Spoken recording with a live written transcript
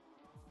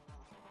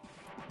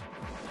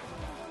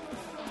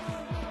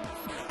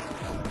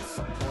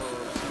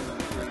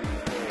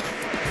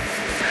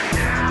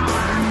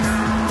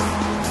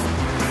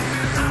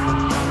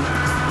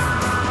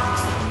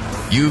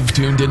You've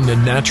tuned into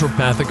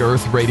Naturopathic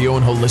Earth Radio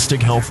and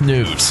Holistic Health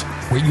News,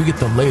 where you get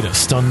the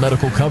latest on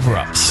medical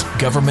cover-ups,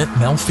 government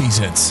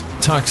malfeasance,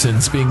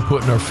 toxins being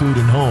put in our food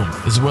and home,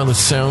 as well as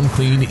sound,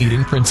 clean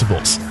eating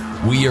principles.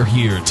 We are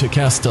here to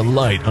cast a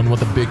light on what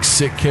the big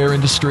sick care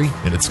industry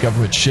and its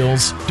government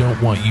shills don't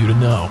want you to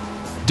know.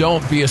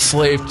 Don't be a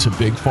slave to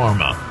Big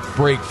Pharma.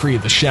 Break free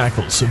of the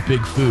shackles of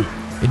Big Food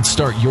and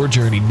start your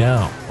journey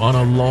now on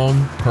a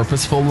long,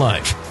 purposeful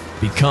life.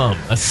 Become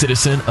a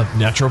citizen of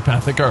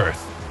Naturopathic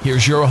Earth.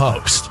 Here's your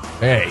host,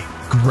 A.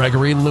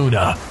 Gregory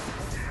Luna.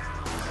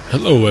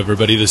 Hello,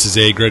 everybody. This is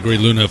A. Gregory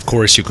Luna. Of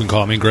course, you can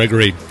call me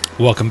Gregory.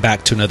 Welcome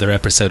back to another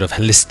episode of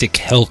Holistic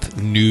Health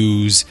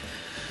News.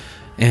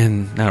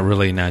 And not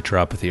really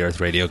Naturopathy Earth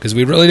Radio, because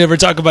we really never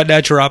talk about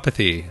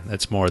naturopathy.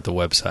 That's more at the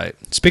website.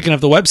 Speaking of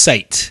the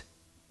website,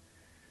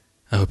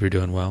 I hope you're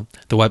doing well.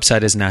 The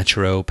website is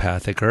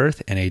Naturopathic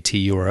Earth,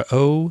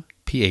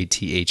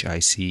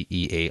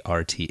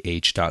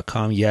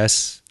 NaturoPathicearth.com.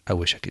 Yes, I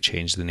wish I could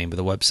change the name of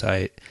the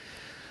website,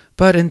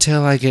 but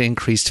until I get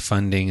increased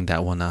funding,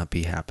 that will not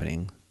be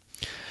happening.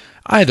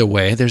 Either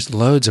way, there's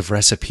loads of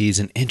recipes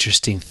and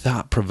interesting,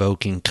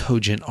 thought-provoking,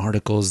 cogent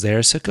articles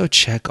there, so go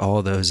check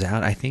all those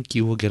out. I think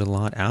you will get a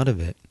lot out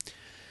of it.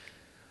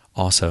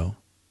 Also,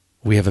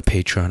 we have a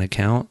Patreon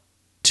account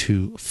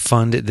to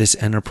fund this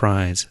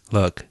enterprise.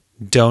 Look,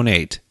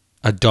 donate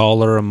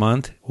 $1 a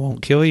month.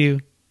 Won't kill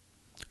you.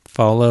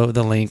 Follow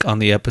the link on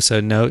the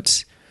episode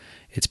notes.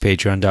 It's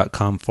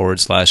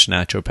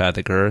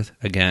patreon.com/naturopathic earth.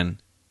 Again,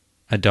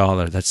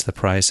 $1. That's the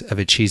price of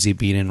a cheesy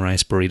bean and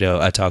rice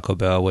burrito at Taco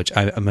Bell, which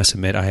I must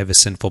admit I have a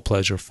sinful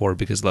pleasure for,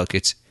 because look,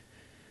 it's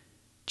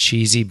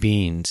cheesy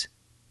beans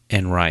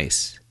and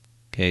rice.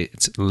 Okay,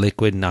 it's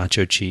liquid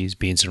nacho cheese,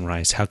 beans and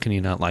rice. How can you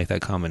not like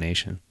that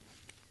combination?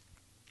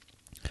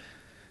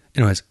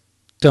 Anyways,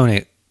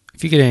 donate.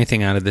 If you get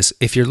anything out of this,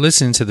 if you're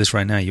listening to this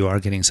right now, you are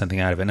getting something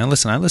out of it. Now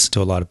listen, I listen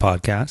to a lot of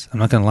podcasts. I'm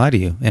not going to lie to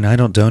you, and I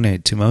don't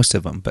donate to most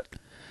of them, but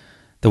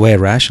the way I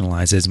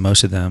rationalize is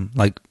most of them,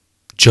 like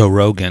Joe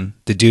Rogan,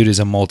 the dude is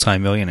a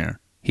multi-millionaire.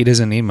 He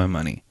doesn't need my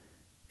money.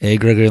 Hey,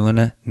 Gregory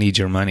Luna, need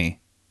your money.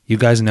 You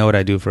guys know what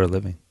I do for a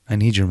living. I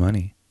need your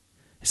money.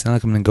 It's not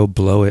like I'm going to go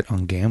blow it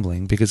on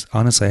gambling, because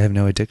honestly, I have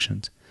no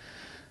addictions.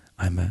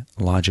 I'm a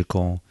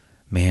logical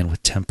man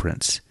with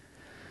temperance.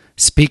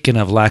 Speaking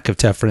of lack of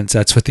temperance,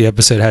 that's what the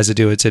episode has to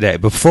do with today.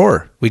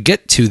 Before we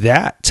get to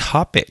that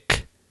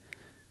topic,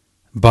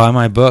 buy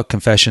my book,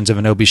 Confessions of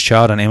an Obese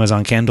Child, on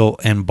Amazon Kindle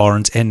and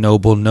Barnes &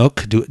 Noble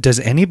Nook.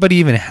 Does anybody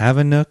even have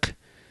a Nook?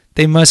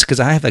 They must, because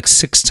I have like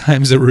 6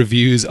 times the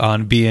reviews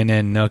on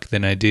BNN Nook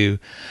than I do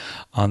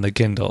on the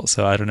Kindle.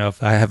 So I don't know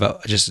if I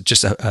have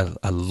just a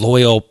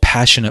loyal,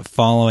 passionate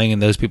following,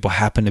 and those people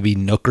happen to be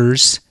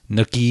Nookies.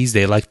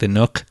 They like the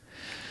Nook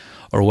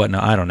or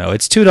whatnot. I don't know.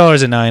 It's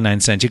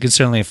 $2.99. You can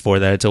certainly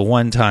afford that. It's a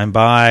one-time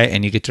buy,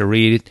 and you get to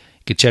read it.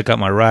 You can check out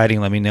my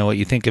writing. Let me know what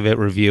you think of it.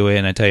 Review it,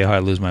 and I tell you how I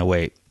lose my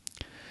weight.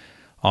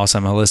 Also,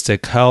 I'm a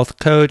holistic health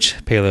coach,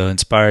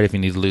 paleo-inspired if you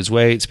need to lose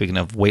weight. Speaking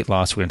of weight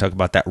loss, we're going to talk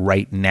about that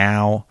right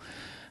now.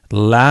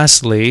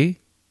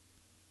 Lastly,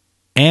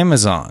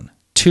 Amazon.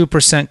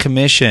 2%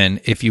 commission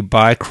if you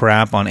buy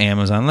crap on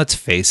Amazon. Let's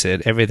face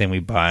it, everything we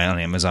buy on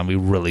Amazon, we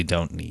really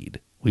don't need.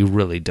 We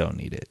really don't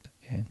need it.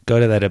 Okay? Go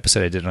to that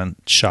episode I did on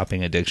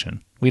shopping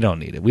addiction. We don't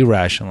need it. We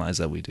rationalize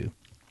that we do.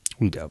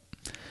 We don't.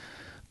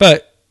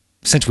 But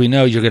since we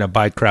know you're going to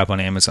buy crap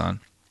on Amazon,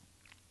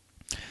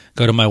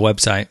 go to my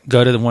website.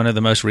 Go to one of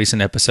the most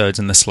recent episodes,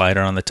 and the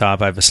slider on the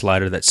top. I have a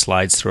slider that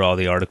slides through all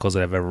the articles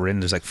that I've ever written.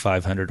 There's like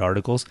 500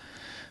 articles.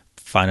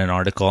 Find an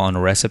article on a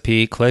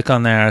recipe. Click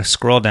on there.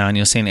 Scroll down.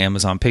 You'll see an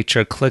Amazon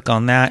picture. Click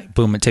on that.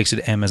 Boom, it takes you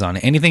to Amazon.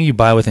 Anything you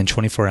buy within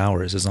 24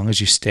 hours, as long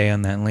as you stay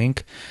on that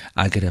link,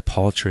 I get a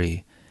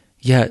paltry,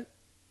 yet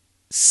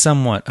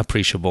somewhat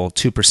appreciable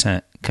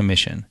 2%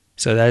 commission.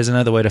 So that is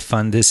another way to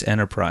fund this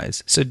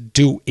enterprise. So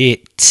do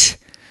it.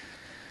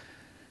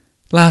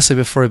 Lastly,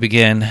 before I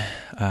begin,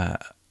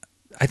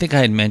 I think I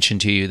had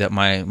mentioned to you that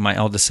my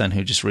eldest son,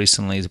 who just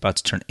recently is about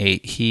to turn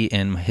 8, he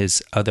and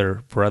his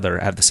other brother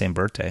have the same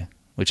birthday,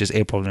 which is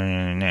April.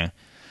 I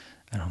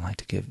don't like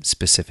to give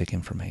specific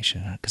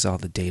information because all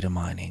the data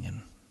mining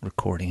and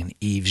recording and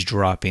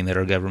eavesdropping that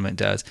our government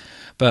does.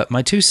 But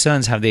my 2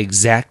 sons have the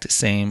exact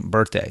same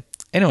birthday.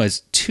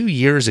 Anyways, 2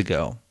 years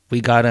ago, we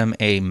got him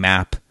a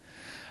map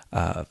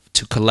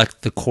to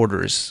collect the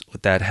quarters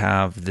that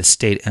have the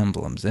state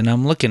emblems. And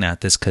I'm looking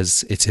at this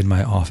because it's in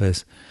my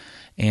office,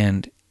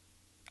 and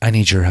I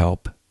need your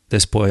help.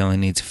 This boy only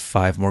needs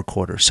 5 more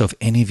quarters. So if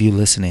any of you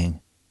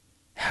listening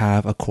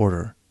have a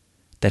quarter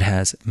that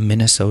has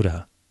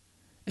Minnesota,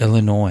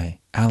 Illinois,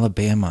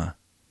 Alabama,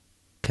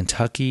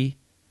 Kentucky,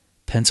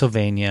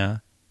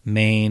 Pennsylvania,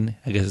 Maine,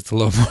 I guess it's a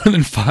little more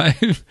than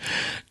 5,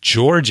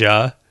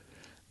 Georgia,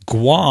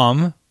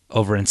 Guam,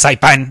 over in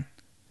Saipan,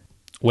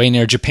 way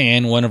near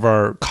Japan, one of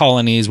our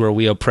colonies where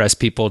we oppress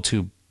people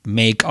to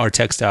make our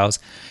textiles,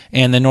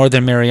 and the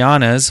Northern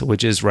Marianas,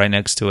 which is right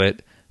next to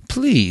it,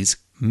 please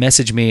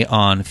message me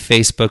on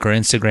Facebook or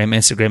Instagram.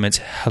 Instagram, it's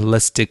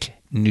Holistic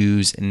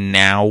News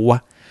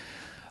Now.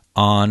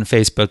 on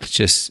Facebook.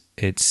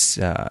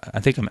 I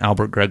think I'm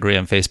Albert Gregory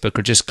on Facebook,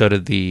 or just go to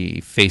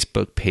the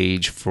Facebook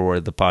page for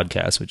the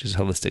podcast, which is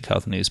Holistic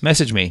Health News.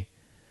 Message me,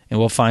 and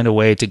we'll find a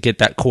way to get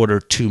that quarter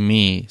to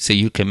me so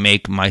you can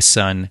make my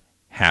son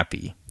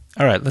happy.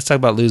 All right, let's talk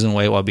about losing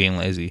weight while being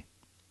lazy.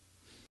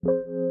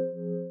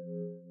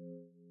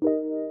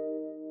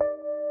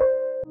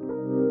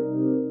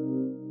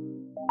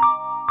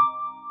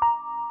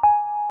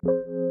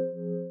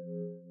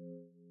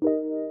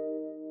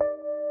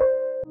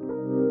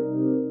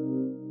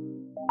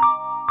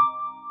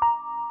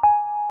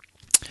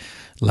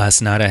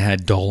 Last night I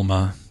had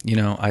dolma. You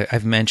know,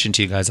 I've mentioned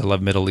to you guys I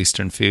love Middle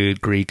Eastern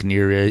food, Greek,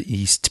 Near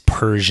East,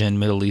 Persian,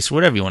 Middle East,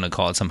 whatever you want to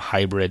call it, some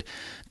hybrid.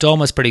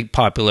 Dolma is pretty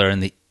popular in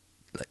the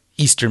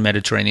Eastern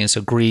Mediterranean,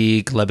 so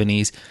Greek,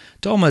 Lebanese.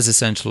 Dolma is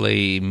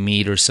essentially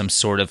meat or some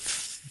sort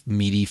of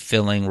meaty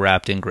filling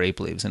wrapped in grape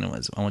leaves. And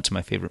I went to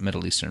my favorite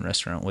Middle Eastern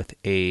restaurant with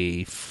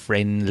a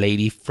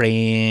lady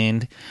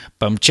friend.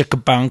 Bum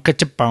chicka bum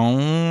kacha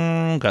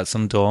bum. Got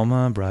some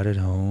dolma, brought it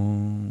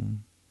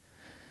home.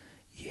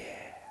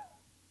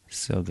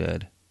 So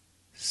good.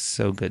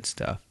 So good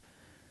stuff.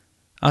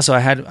 Also, I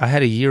had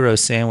a gyro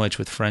sandwich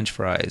with French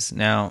fries.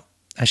 Now,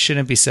 I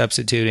shouldn't be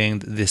substituting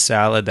the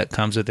salad that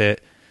comes with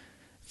it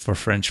for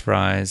French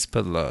fries,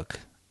 but look,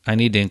 I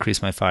need to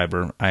increase my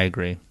fiber. I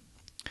agree.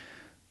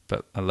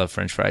 But I love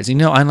French fries. You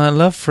know, and I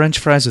love French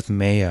fries with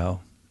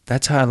mayo.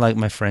 That's how I like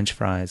my French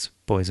fries,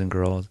 boys and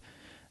girls.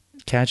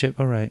 Ketchup,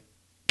 all right.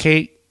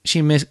 Kate,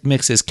 she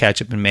mixes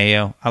ketchup and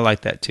mayo. I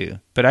like that too.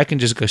 But I can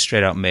just go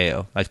straight out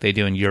mayo, like they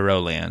do in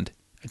Euroland.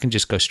 I can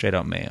just go straight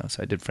out mayo.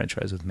 So I did French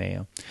fries with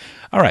mayo.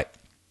 All right.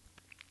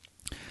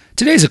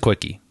 Today's a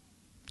quickie.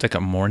 It's like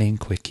a morning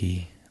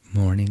quickie.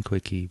 Morning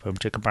quickie. We're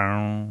just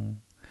going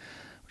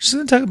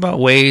to talk about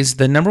ways,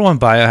 the number one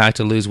biohack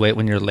to lose weight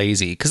when you're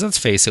lazy. Because let's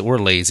face it, we're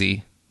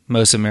lazy.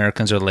 Most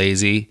Americans are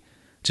lazy.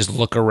 Just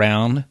look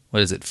around.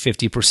 What is it?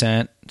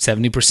 50%,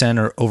 70%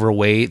 are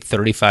overweight,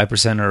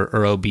 35%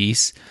 are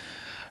obese.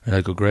 And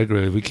I go,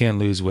 Gregory, we can't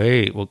lose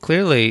weight. Well,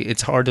 clearly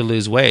it's hard to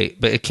lose weight,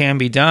 but it can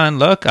be done.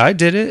 Look, I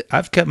did it.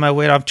 I've kept my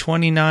weight off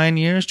 29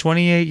 years,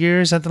 28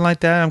 years, something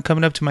like that. I'm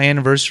coming up to my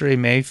anniversary,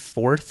 May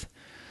 4th.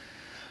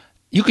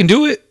 You can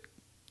do it.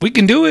 We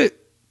can do it.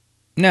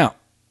 Now,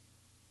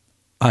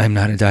 I'm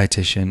not a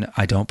dietitian.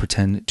 I don't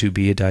pretend to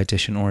be a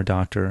dietitian or a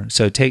doctor.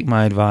 So take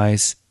my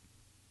advice,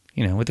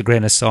 with a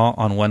grain of salt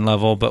on one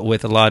level, but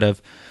with a lot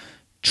of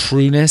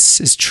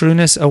trueness. Is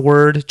trueness a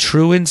word?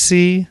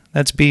 Truancy?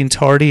 That's being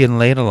tardy and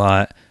late a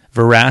lot.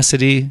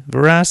 Veracity?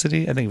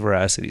 I think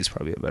veracity is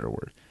probably a better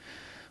word.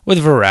 With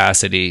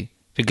veracity,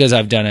 because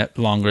I've done it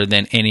longer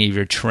than any of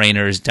your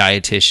trainers,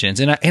 dietitians.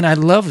 And I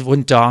love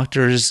when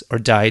doctors or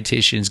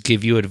dietitians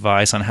give you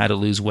advice on how to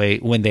lose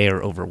weight when they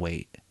are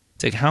overweight.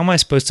 It's like, how am I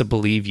supposed to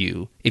believe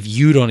you if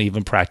you don't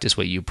even practice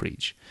what you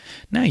preach?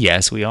 Now,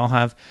 yes, we all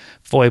have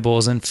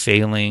foibles and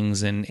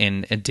failings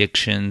and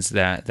addictions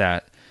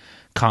that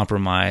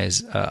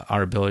compromise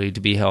our ability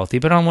to be healthy.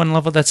 But on one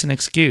level, that's an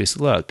excuse.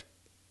 Look,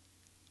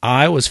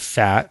 I was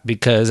fat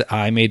because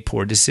I made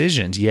poor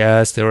decisions.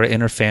 Yes, there were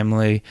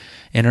interfamilial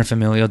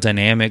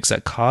dynamics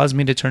that caused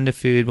me to turn to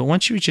food. But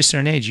once you reach a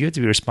certain age, you have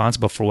to be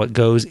responsible for what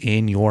goes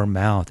in your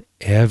mouth.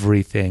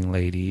 Everything,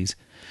 ladies,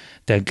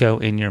 that go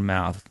in your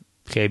mouth.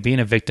 Okay, being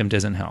a victim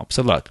doesn't help.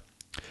 So look,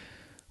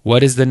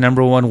 what is the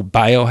number one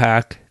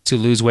biohack to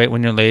lose weight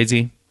when you're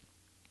lazy?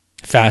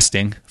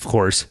 Fasting, of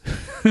course.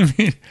 I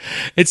mean,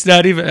 it's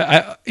not even,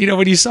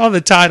 when you saw the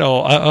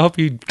title, I hope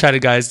you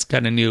guys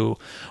knew,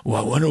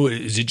 well, I wonder,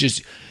 is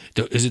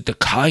it the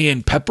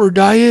cayenne pepper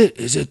diet?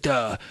 Is it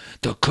the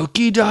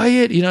cookie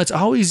diet? It's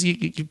always,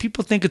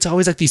 people think it's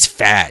always like these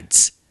fad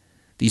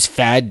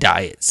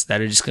diets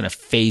that are just going to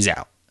phase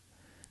out.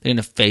 They're going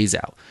to phase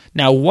out.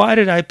 Now, why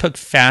did I put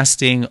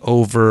fasting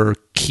over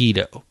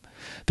keto?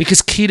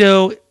 Because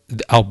keto,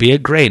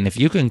 albeit great, and if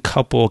you can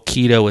couple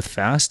keto with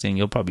fasting,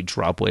 you'll probably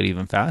drop weight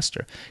even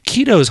faster.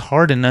 Keto is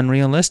hard and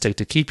unrealistic.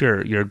 To keep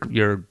your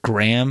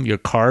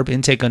carb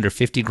intake under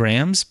 50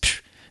 grams,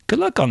 good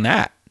luck on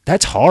that.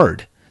 That's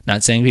hard.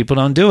 Not saying people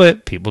don't do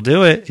it. People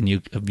do it. And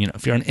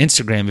if you're on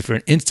Instagram, if you're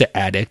an Insta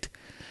addict,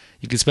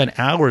 you can spend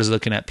hours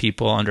looking at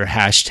people under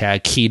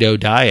hashtag keto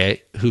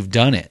diet who've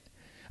done it.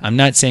 I'm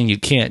not saying you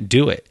can't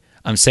do it.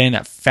 I'm saying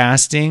that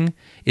fasting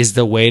is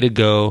the way to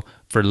go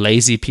for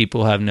lazy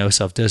people who have no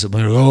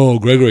self-discipline. Oh,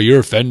 Gregory, you're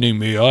offending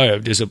me. I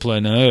have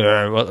discipline.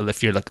 Well,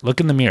 if you're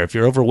look in the mirror. If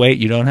you're overweight,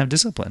 you don't have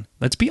discipline.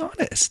 Let's be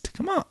honest.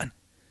 Come on.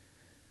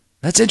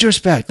 Let's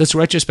introspect. Let's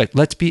retrospect.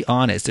 Let's be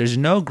honest. There's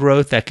no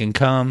growth that can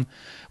come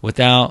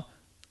without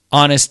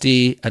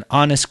honesty, an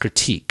honest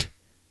critique.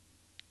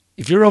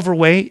 If you're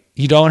overweight,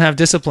 you don't have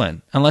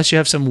discipline unless you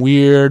have some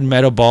weird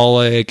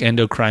metabolic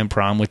endocrine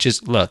problem, which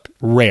is,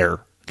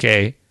 rare,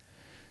 okay?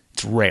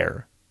 It's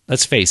rare.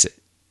 Let's face it.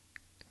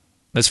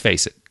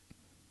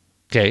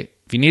 Okay?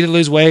 If you need to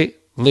lose weight,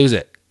 lose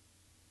it.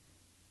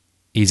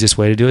 Easiest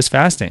way to do is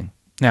fasting.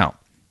 Now,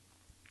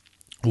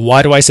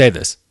 why do I say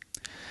this?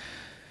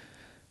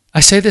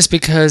 I say this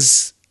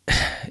because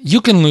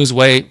you can lose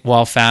weight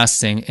while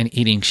fasting and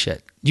eating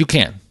shit. You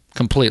can.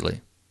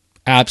 completely.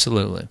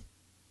 Absolutely.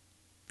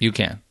 You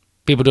can.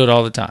 People do it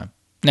all the time.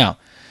 Now,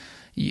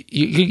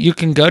 you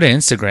can go to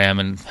Instagram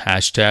and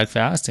hashtag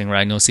fasting,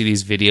 right? And you'll see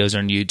these videos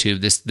on YouTube.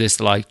 This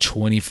like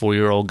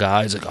 24-year-old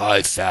guy is like,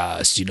 I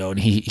fast, and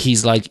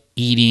he's like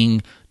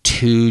eating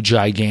 2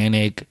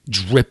 gigantic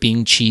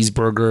dripping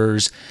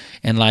cheeseburgers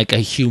and like a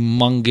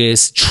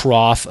humongous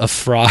trough of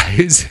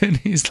fries. And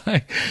he's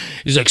like,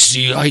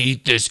 see, I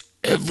eat this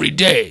every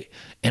day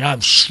and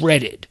I'm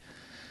shredded.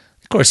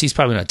 Of course, he's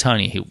probably not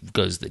telling you he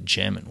goes to the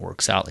gym and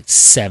works out like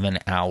 7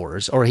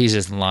 hours, or he's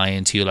just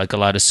lying to you like a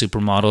lot of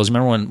supermodels.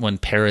 Remember when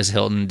Paris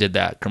Hilton did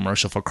that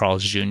commercial for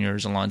Carl's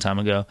Jr.'s a long time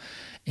ago,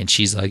 and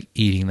she's like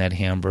eating that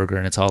hamburger,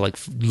 and it's all like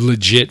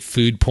legit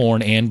food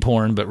porn and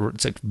porn, but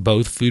it's like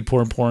both food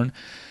porn.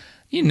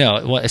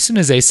 As soon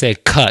as they say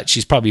cut,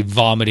 she's probably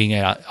vomiting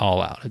it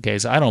all out. Okay,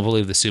 so I don't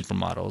believe the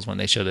supermodels when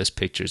they show those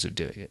pictures of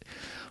doing it.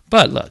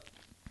 But look,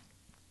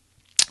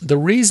 the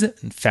reason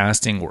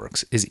fasting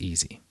works is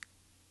easy.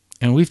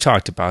 And we've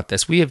talked about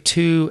this. We have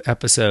 2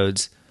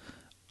 episodes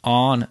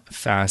on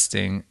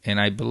fasting, and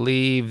I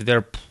believe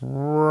they're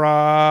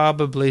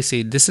probably,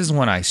 see, this is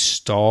when I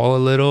stall a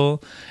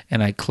little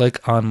and I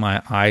click on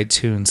my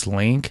iTunes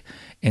link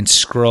and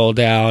scroll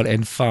down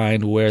and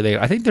find where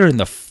I think they're in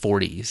the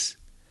 40s.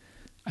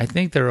 I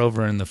think they're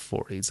over in the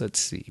 40s.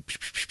 Let's see.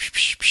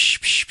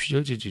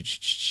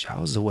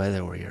 How's the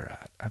weather where you're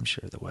at? I'm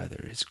sure the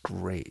weather is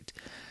great.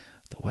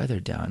 The weather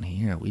down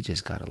here, we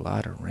just got a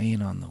lot of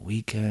rain on the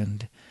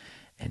weekend.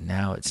 And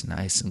now it's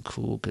nice and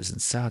cool because in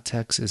South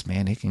Texas,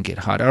 man, it can get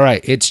hot. All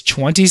right, it's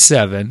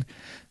 27,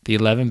 the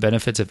 11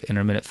 benefits of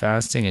intermittent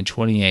fasting, and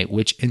 28,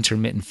 which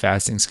intermittent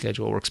fasting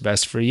schedule works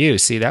best for you.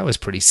 See, that was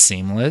pretty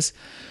seamless.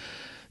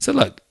 So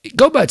look,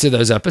 go back to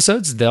those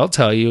episodes. They'll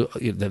tell you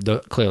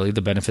clearly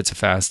the benefits of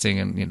fasting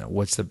and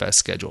what's the best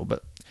schedule.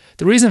 But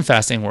the reason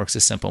fasting works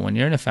is simple. When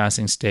you're in a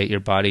fasting state,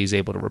 your body is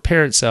able to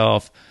repair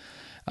itself.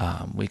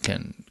 We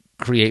can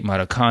create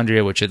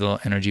mitochondria, which are the little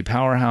energy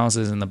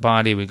powerhouses in the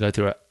body. We go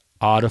through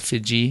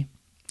autophagy,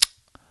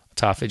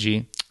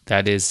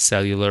 that is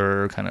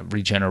cellular kind of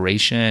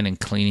regeneration and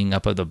cleaning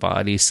up of the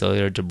body,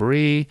 cellular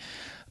debris.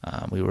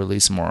 We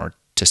release more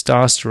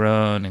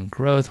testosterone and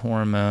growth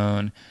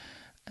hormone.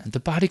 And the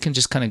body can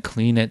just kind of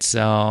clean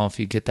itself.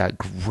 You get that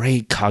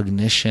great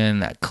cognition,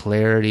 that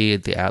clarity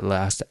at the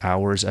last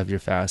hours of your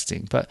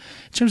fasting. But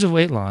in terms of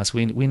weight loss,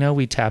 we know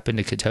we tap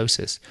into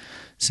ketosis.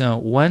 So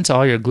once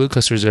all your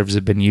glucose reserves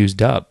have been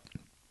used up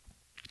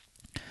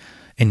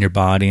in your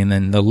body, and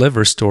then the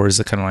liver stores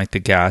kind of like the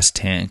gas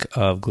tank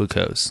of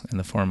glucose in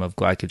the form of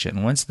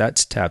glycogen. Once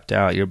that's tapped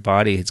out, your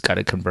body has got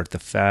to convert the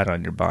fat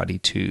on your body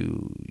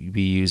to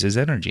be used as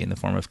energy in the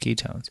form of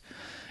ketones.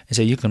 And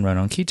so you can run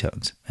on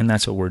ketones, and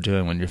that's what we're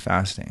doing when you're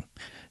fasting.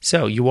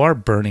 So you are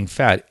burning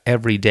fat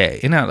every day.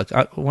 And now, look,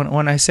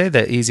 when I say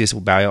the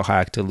easiest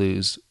biohack to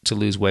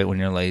lose weight when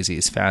you're lazy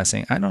is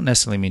fasting, I don't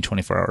necessarily mean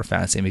 24-hour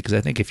fasting, because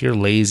I think if you're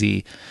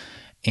lazy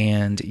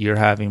and you're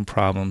having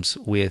problems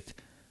with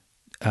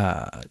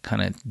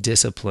kind of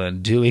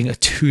discipline, doing a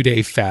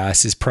 2-day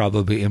fast is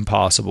probably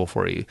impossible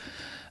for you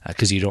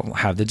because you don't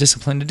have the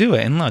discipline to do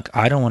it. And look,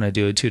 I don't want to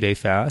do a 2-day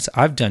fast.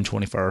 I've done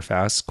 24-hour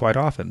fasts quite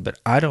often, but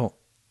I don't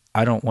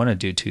want to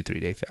do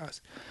 2-3-day fasts.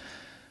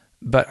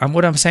 But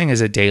what I'm saying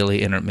is a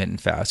daily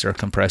intermittent fast or a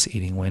compressed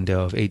eating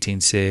window of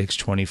 18-6,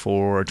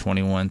 24,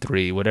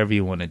 21-3, whatever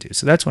you want to do.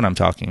 So that's what I'm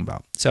talking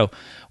about. So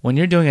when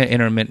you're doing an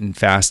intermittent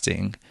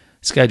fasting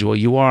schedule,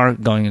 you are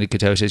going into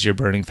ketosis, you're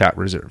burning fat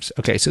reserves.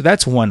 Okay, so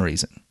that's one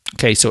reason.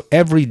 Okay, so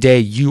every day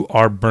you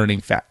are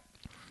burning fat.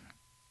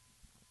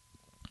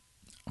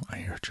 Oh, I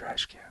hear a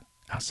trash can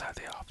outside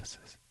the offices.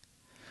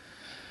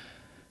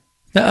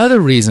 The other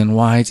reason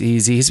why it's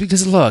easy is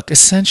because, look,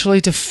 essentially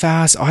to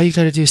fast, all you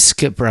got to do is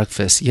skip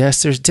breakfast.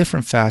 Yes, there's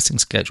different fasting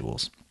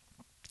schedules.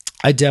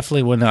 I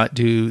definitely would not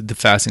do the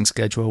fasting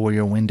schedule where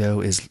your window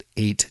is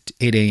 8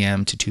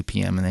 a.m. to 2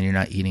 p.m. and then you're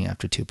not eating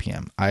after 2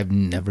 p.m. I've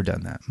never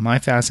done that. My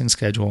fasting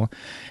schedule,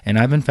 and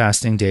I've been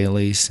fasting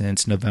daily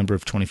since November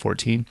of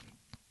 2014.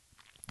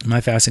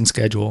 My fasting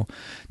schedule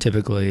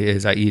typically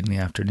is I eat in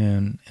the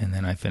afternoon and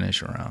then I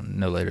finish around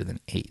no later than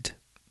 8.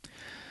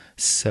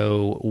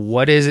 So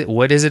what is it?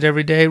 What is it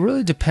every day? It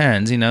really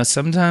depends.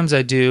 Sometimes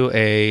I do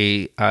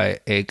a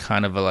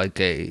kind of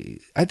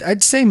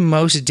I'd say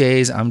most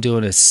days I'm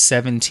doing a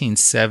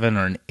 17-7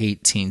 or an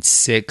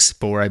 18-6,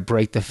 but where I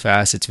break the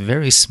fast, it's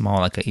very small.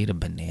 Like I eat a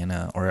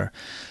banana or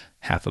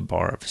half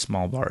a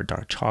small bar of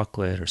dark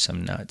chocolate or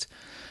some nuts.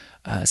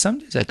 Some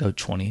days I go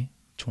 20,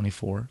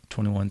 24,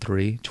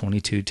 21-3,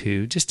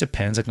 22-2. Just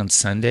depends. Like on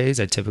Sundays,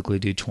 I typically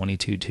do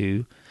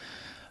 22-2.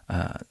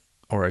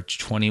 Or a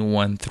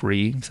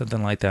 21-3,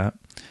 something like that.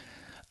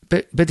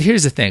 But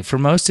here's the thing. For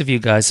most of you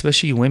guys,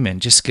 especially you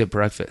women, just skip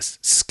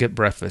breakfast. Skip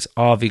breakfast.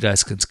 All of you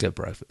guys can skip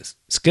breakfast.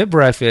 Skip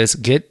breakfast.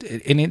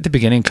 And at the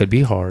beginning, it could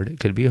be hard. It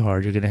could be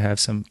hard. You're going to have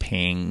some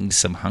pangs,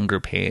 some hunger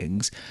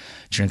pangs.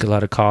 Drink a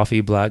lot of coffee,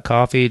 black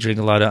coffee, drink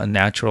a lot of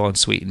natural and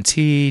sweetened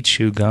tea,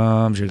 chew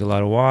gum, drink a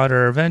lot of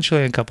water.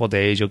 Eventually, in a couple of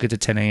days, you'll get to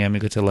 10 a.m.,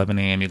 you'll get to 11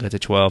 a.m., you'll get to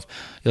 12.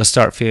 You'll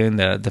start feeling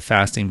the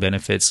fasting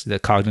benefits, the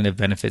cognitive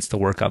benefits, the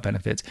workout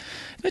benefits.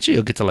 Eventually,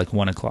 you'll get to like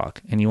 1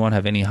 o'clock, and you won't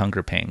have any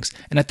hunger pangs.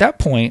 And at that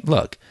point,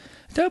 look,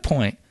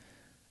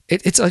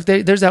 it's like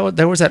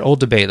there was that old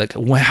debate, like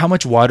how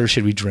much water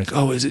should we drink?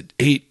 Oh, is it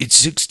 8? It's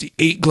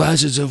 68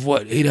 glasses of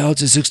what? 8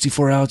 ounces,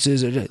 64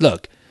 ounces?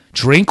 Look.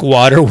 Drink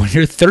water when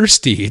you're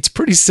thirsty. It's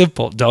pretty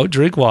simple. Don't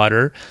drink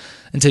water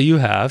until you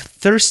have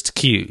thirst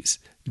cues.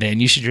 Then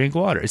you should drink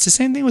water. It's the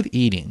same thing with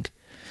eating.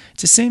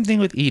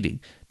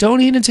 Don't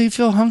eat until you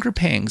feel hunger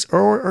pangs,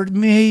 or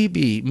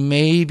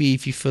maybe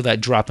if you feel that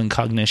drop in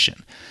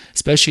cognition,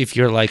 especially if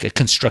you're like a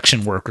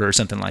construction worker or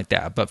something like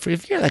that. But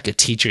if you're like a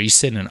teacher, you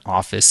sit in an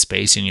office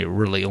space and you're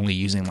really only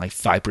using like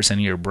 5% of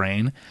your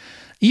brain,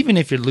 even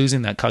if you're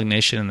losing that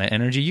cognition and that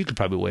energy, you could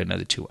probably wait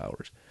another 2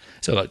 hours.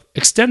 So look,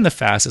 extend the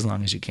fast as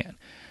long as you can.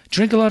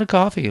 Drink a lot of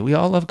coffee. We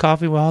all love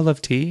coffee. We all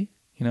love tea.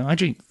 I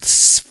drink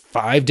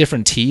 5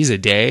 different teas a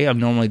day. I'm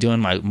normally doing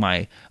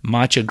my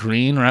matcha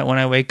green right when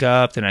I wake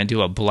up. Then I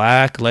do a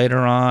black later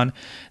on.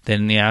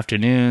 Then in the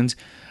afternoons.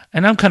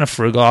 And I'm kind of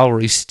frugal. I'll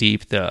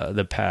re-steep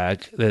the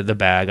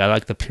bag. I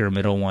like the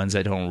pyramidal ones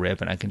that don't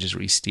rip, and I can just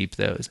re-steep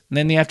those. And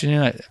then in the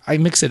afternoon, I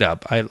mix it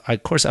up.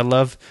 Of course, I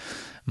love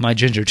my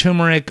ginger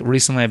turmeric.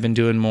 Recently, I've been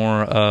doing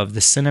more of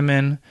the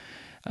cinnamon.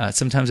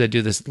 Sometimes I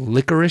do this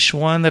licorice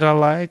one that I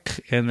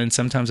like, and then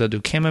sometimes I'll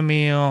do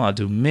chamomile, I'll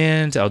do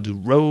mint, I'll do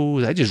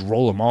rose. I just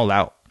roll them all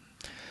out.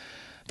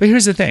 But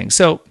here's the thing.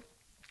 So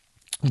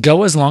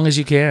go as long as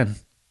you can,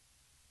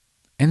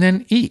 and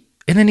then eat.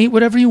 And then eat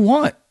whatever you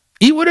want.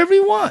 Eat whatever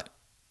you want.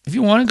 If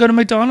you want to go to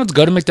McDonald's,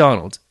 go to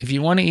McDonald's. If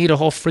you want to eat a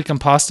whole freaking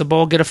pasta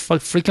bowl, get a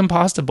freaking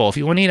pasta bowl. If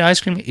you want to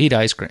eat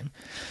ice cream.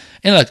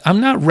 And look,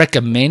 I'm not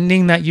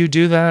recommending that you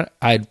do that.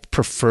 I'd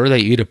prefer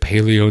that you eat a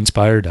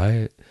paleo-inspired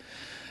diet.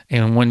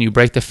 And when you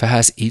break the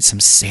fast, eat some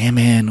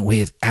salmon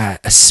with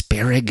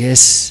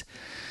asparagus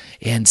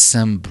and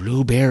some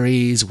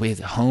blueberries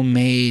with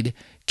homemade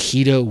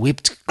keto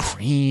whipped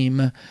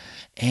cream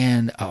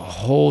and a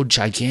whole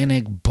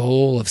gigantic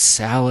bowl of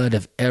salad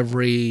of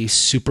every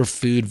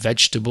superfood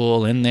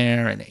vegetable in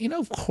there. And,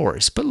 of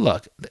course. But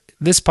look,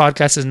 this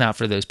podcast is not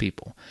for those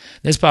people.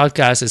 This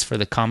podcast is for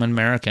the common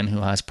American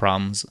who has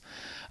problems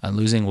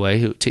losing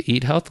weight to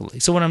eat healthily.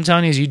 So what I'm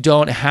telling you is you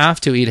don't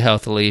have to eat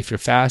healthily if you're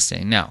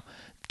fasting. Now,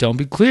 don't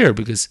be clear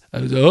because,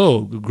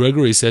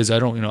 Gregory says,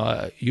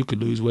 you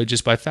could lose weight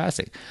just by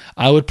fasting.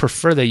 I would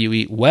prefer that you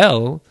eat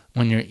well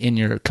when you're in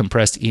your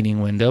compressed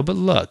eating window. But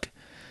look,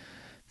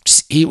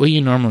 just eat what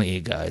you normally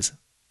eat, guys,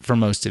 for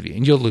most of you,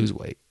 and you'll lose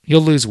weight.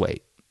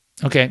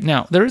 Okay,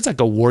 now, there is like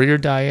a warrior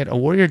diet. A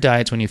warrior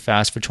diet is when you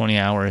fast for 20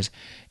 hours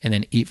and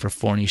then eat for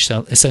 4, and you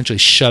essentially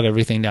shove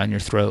everything down your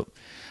throat.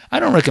 I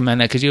don't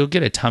recommend that because you'll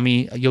get a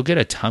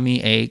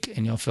tummy ache,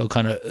 and you'll feel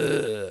kind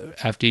of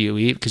after you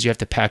eat because you have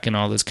to pack in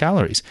all those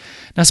calories.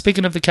 Now,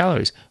 speaking of the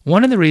calories,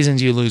 one of the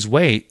reasons you lose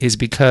weight is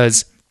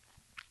because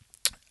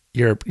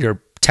you're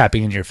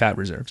tapping into your fat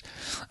reserves.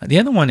 The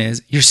other one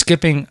is you're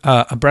skipping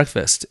a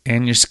breakfast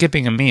and you're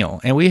skipping a meal.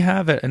 And we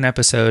have an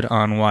episode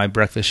on why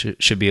breakfast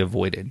should be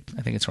avoided.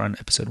 I think it's around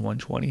episode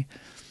 120.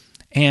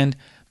 And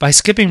by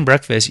skipping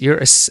breakfast, you're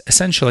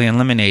essentially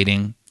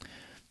eliminating,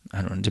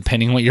 I don't know,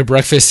 depending on what your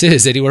breakfast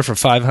is, anywhere from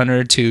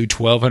 500 to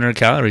 1,200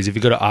 calories. If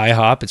you go to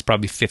IHOP, it's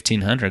probably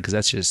 1,500 because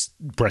that's just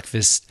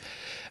breakfast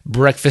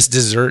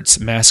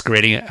desserts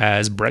masquerading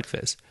as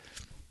breakfast.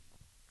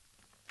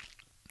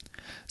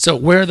 So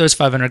where are those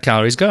 500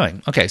 calories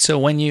going? Okay, so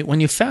when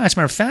you fast,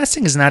 remember,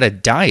 fasting is not a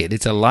diet,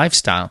 it's a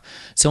lifestyle.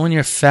 So when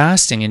you're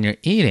fasting and you're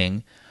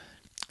eating,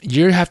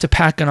 you have to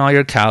pack in all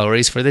your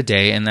calories for the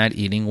day in that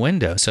eating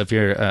window. So if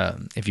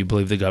you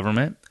believe the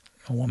government,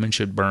 a woman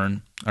should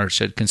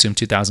consume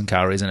 2,000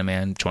 calories and a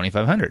man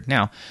 2,500.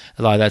 Now,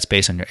 a lot of that's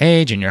based on your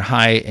age and your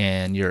height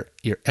and your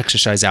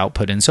exercise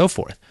output and so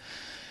forth.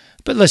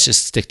 But let's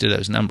just stick to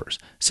those numbers.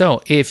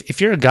 So if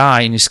you're a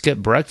guy and you skip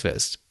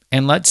breakfast,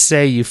 and let's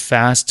say you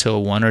fast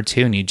till 1 or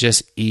 2 and you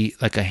just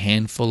eat like a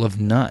handful of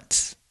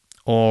nuts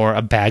or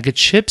a bag of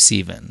chips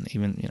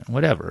even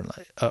whatever,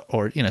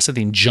 or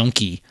something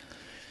junky.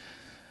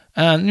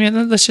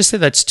 Let's just say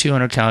that's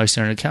 200 calories,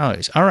 300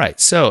 calories. All right,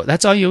 so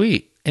that's all you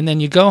eat. And then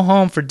you go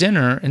home for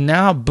dinner, and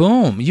now,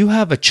 boom, you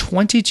have a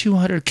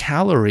 2,200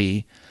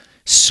 calorie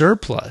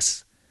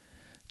surplus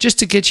just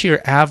to get to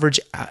your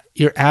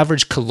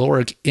average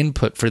caloric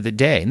input for the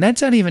day. And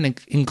that's not even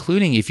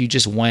including if you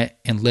just went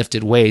and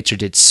lifted weights or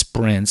did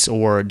sprints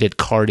or did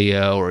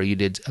cardio or you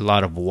did a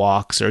lot of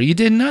walks or you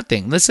did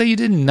nothing. Let's say you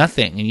did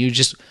nothing and you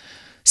just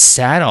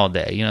sat all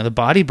day. The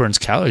body burns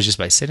calories just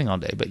by sitting all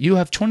day, but you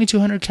have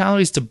 2,200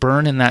 calories to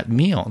burn in that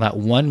meal, that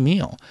one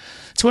meal.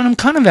 So what I'm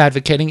kind of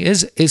advocating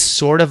is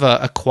sort of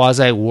a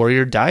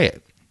quasi-warrior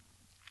diet.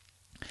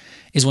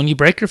 Is when you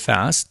break your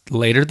fast,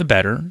 later the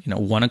better,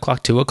 1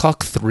 o'clock, 2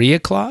 o'clock, 3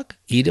 o'clock,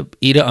 eat an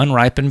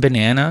unripened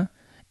banana,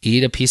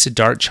 eat a piece of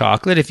dark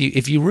chocolate.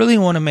 If you really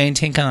want to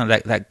maintain kind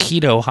of that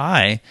keto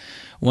high,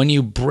 when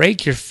you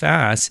break your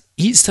fast,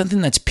 eat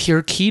something that's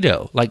pure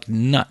keto, like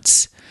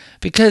nuts.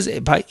 Because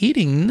by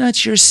eating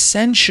nuts, you're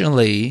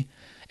essentially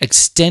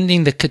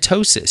extending the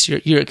ketosis.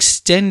 You're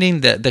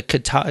extending the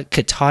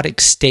ketotic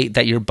state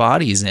that your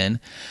body's in,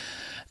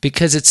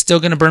 because it's still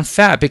going to burn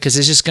fat, because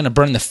it's just going to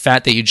burn the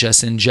fat that you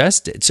just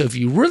ingested. So if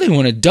you really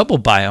want to double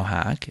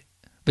biohack,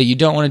 but you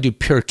don't want to do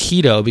pure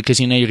keto because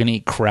you know you're going to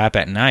eat crap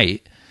at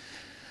night,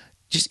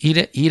 just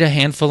eat a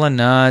handful of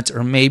nuts,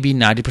 or maybe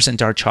 90%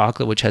 dark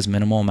chocolate, which has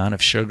minimal amount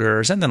of sugar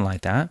or something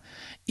like that.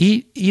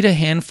 Eat a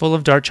handful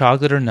of dark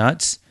chocolate or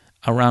nuts,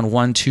 around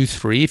 1, 2,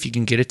 3, if you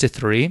can get it to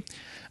 3.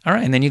 All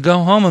right, and then you go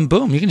home and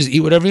boom, you can just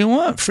eat whatever you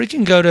want.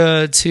 Freaking go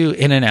to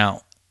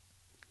In-N-Out.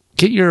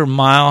 Get your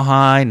Mile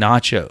High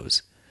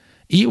nachos.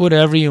 Eat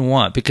whatever you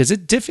want, because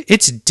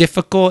it's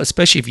difficult,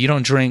 especially if you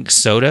don't drink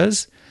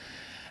sodas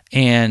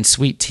and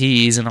sweet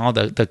teas and all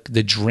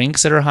the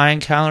drinks that are high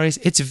in calories.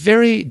 It's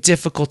very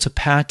difficult to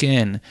pack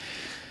in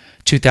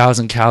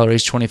 2,000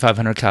 calories,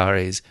 2,500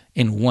 calories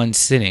in one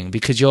sitting,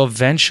 because you'll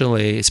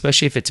eventually,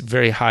 especially if it's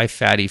very high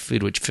fatty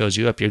food which fills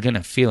you up, you're going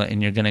to feel it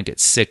and you're going to get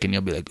sick and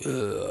you'll be like,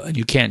 ugh, and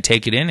you can't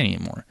take it in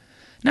anymore.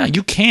 Now,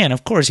 you can,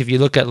 of course, if you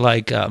look at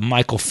like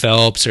Michael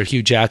Phelps or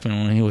Hugh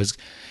Jackman when he was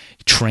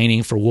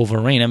training for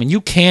Wolverine. I mean,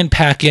 you can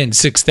pack in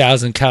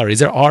 6,000 calories.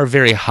 There are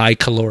very high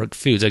caloric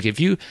foods. Like if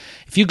you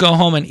go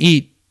home and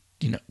eat,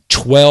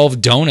 12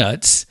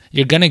 donuts,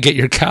 you're going to get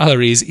your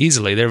calories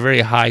easily. They're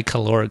very high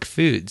caloric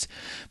foods.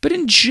 But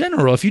in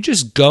general, if you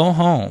just go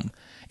home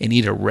and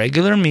eat a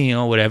regular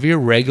meal, whatever your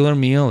regular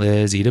meal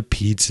is, eat a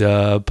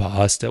pizza,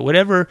 pasta,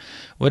 whatever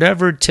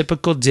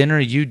typical dinner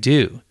you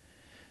do,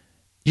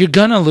 you're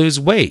going to lose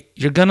weight.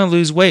 You're going to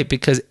lose weight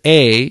because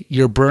A,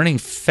 you're burning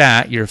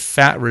fat, your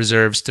fat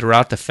reserves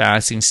throughout the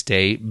fasting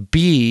state.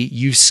 B,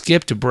 you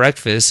skipped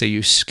breakfast, so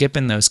you're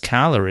skipping those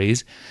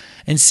calories.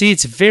 And C,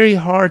 it's very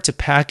hard to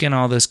pack in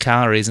all those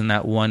calories in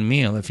that one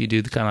meal if you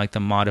do kind of like the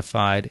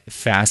modified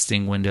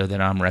fasting window that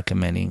I'm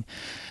recommending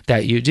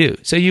that you do.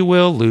 So you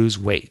will lose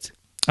weight.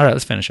 All right,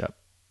 let's finish up.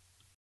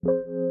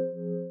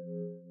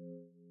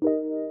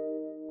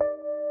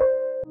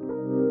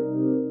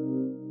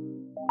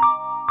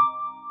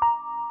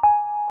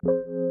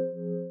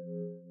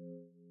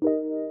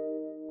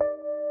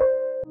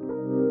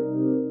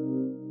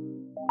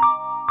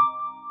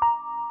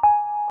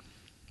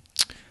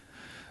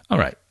 All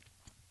right.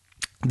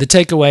 The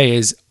takeaway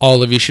is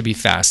all of you should be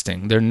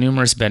fasting. There are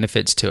numerous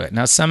benefits to it.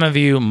 Now, some of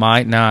you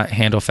might not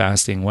handle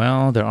fasting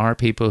well. There are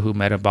people who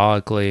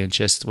metabolically and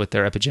just with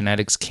their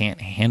epigenetics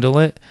can't handle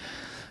it.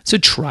 So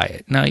try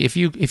it. Now, if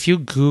you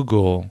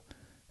Google,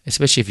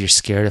 especially if you're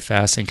scared of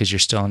fasting because you're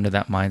still under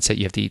that mindset,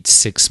 you have to eat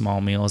 6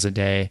 small meals a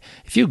day.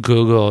 If you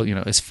Google,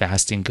 is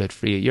fasting good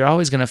for you? You're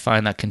always going to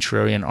find that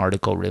contrarian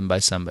article written by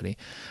somebody.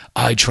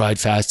 I tried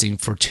fasting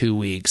for 2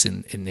 weeks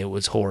and it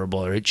was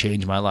horrible, or it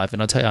changed my life.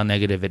 And I'll tell you how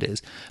negative it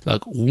is.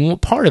 Look,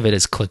 part of it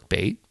is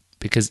clickbait,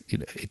 because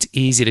it's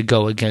easy to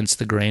go against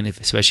the grain,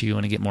 especially if you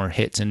want to get more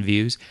hits and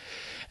views.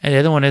 And the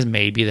other one is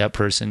maybe that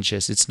person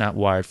it's not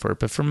wired for it.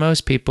 But for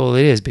most people,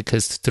 it is,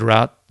 because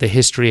throughout the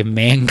history of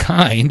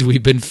mankind,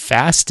 we've been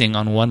fasting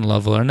on one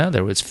level or another.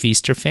 It was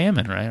feast or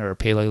famine, right? Our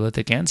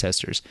Paleolithic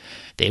ancestors.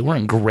 They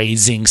weren't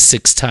grazing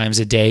 6 times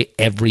a day,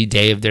 every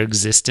day of their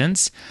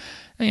existence.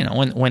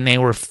 When they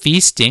were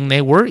feasting,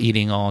 they were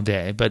eating all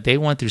day, but they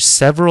went through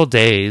several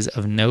days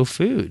of no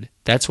food.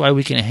 That's why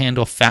we can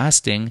handle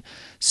fasting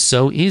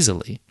so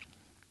easily.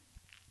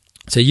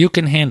 So you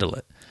can handle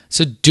it.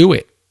 So do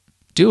it.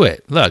 Do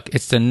it. Look,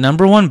 it's the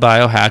 #1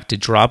 biohack to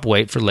drop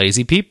weight for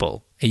lazy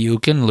people. You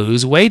can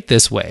lose weight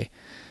this way,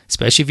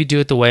 especially if you do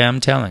it the way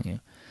I'm telling you.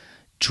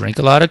 Drink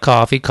a lot of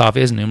coffee.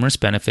 Coffee has numerous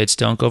benefits.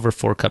 Don't go over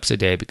 4 cups a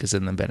day, because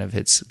then the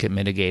benefits get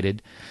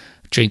mitigated.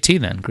 Drink tea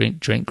then.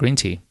 Drink green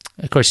tea.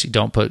 Of course, you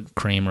don't put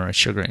cream or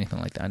sugar or anything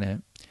like that in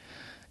it.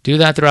 Do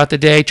that throughout the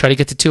day. Try to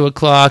get to 2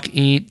 o'clock.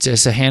 Eat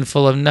just a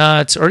handful of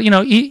nuts, or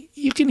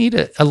you can eat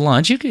a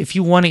lunch. If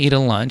you want to eat a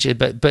lunch,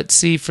 but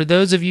see, for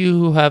those of you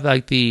who have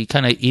like the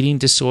kind of eating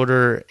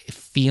disorder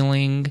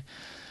feeling,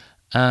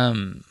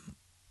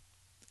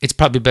 it's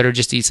probably better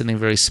just to eat something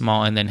very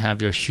small and then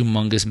have your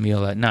humongous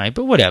meal at night.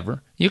 But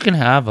whatever, you can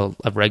have a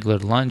regular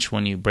lunch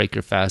when you break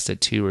your fast at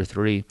 2 or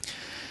 3.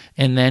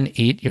 And then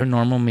eat your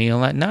normal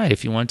meal at night.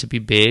 If you want it to be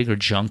big or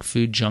junk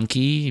food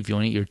junkie, if you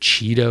want to eat your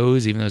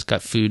Cheetos, even though it's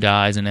got food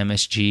dyes and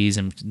MSGs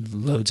and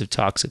loads of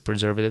toxic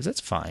preservatives,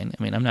 that's fine.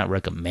 I mean, I'm not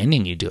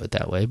recommending you do it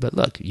that way, but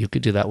look, you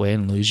could do that way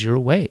and lose your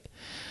weight.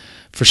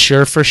 For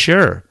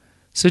sure.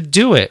 So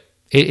do it.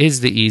 It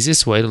is the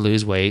easiest way to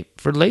lose weight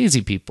for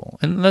lazy people.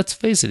 And let's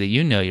face it,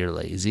 you're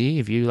lazy.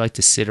 If you like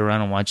to sit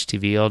around and watch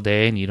TV all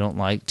day and you don't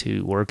like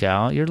to work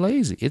out, you're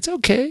lazy. It's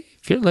okay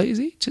if you're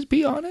lazy. Just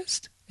be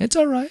honest. It's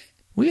all right.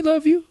 We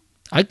love you.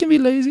 I can be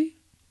lazy.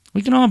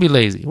 We can all be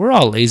lazy. We're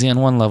all lazy on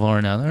one level or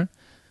another.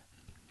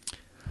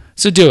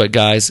 So do it,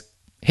 guys.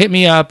 Hit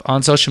me up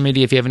on social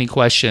media if you have any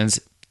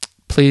questions.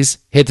 Please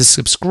hit the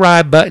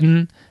subscribe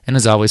button. And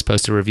as always,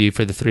 post a review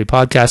for the 3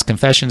 podcasts: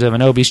 Confessions of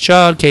an Obese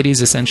Child,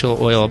 Katie's Essential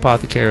Oil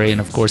Apothecary,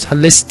 and of course,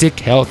 Holistic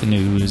Health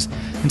News.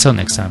 Until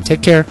next time,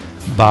 take care.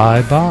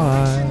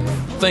 Bye-bye.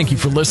 Thank you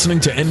for listening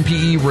to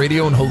NPE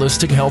Radio and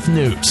Holistic Health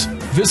News.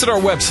 Visit our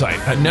website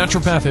at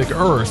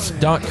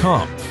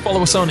naturopathicearth.com.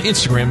 Follow us on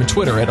Instagram and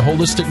Twitter at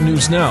Holistic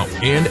News Now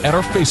and at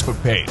our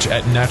Facebook page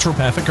at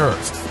Naturopathic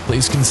Earth.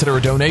 Please consider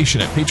a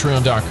donation at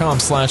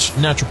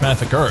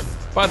patreon.com/naturopathic earth.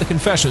 Buy the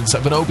Confessions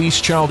of an Obese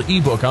Child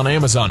ebook on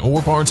Amazon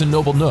or Barnes &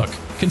 Noble Nook.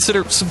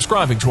 Consider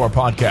subscribing to our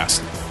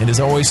podcast. And as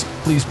always,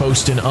 please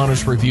post an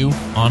honest review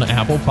on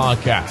Apple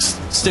Podcasts,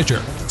 Stitcher,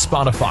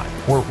 Spotify,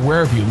 or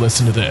wherever you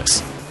listen to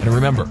this. And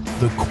remember,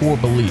 the core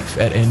belief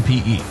at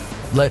NPE: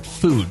 let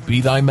food be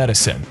thy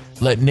medicine.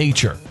 Let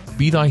nature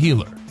be thy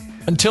healer.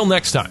 Until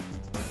next time.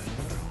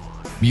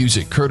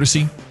 Music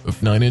courtesy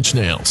of 9 Inch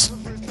Nails.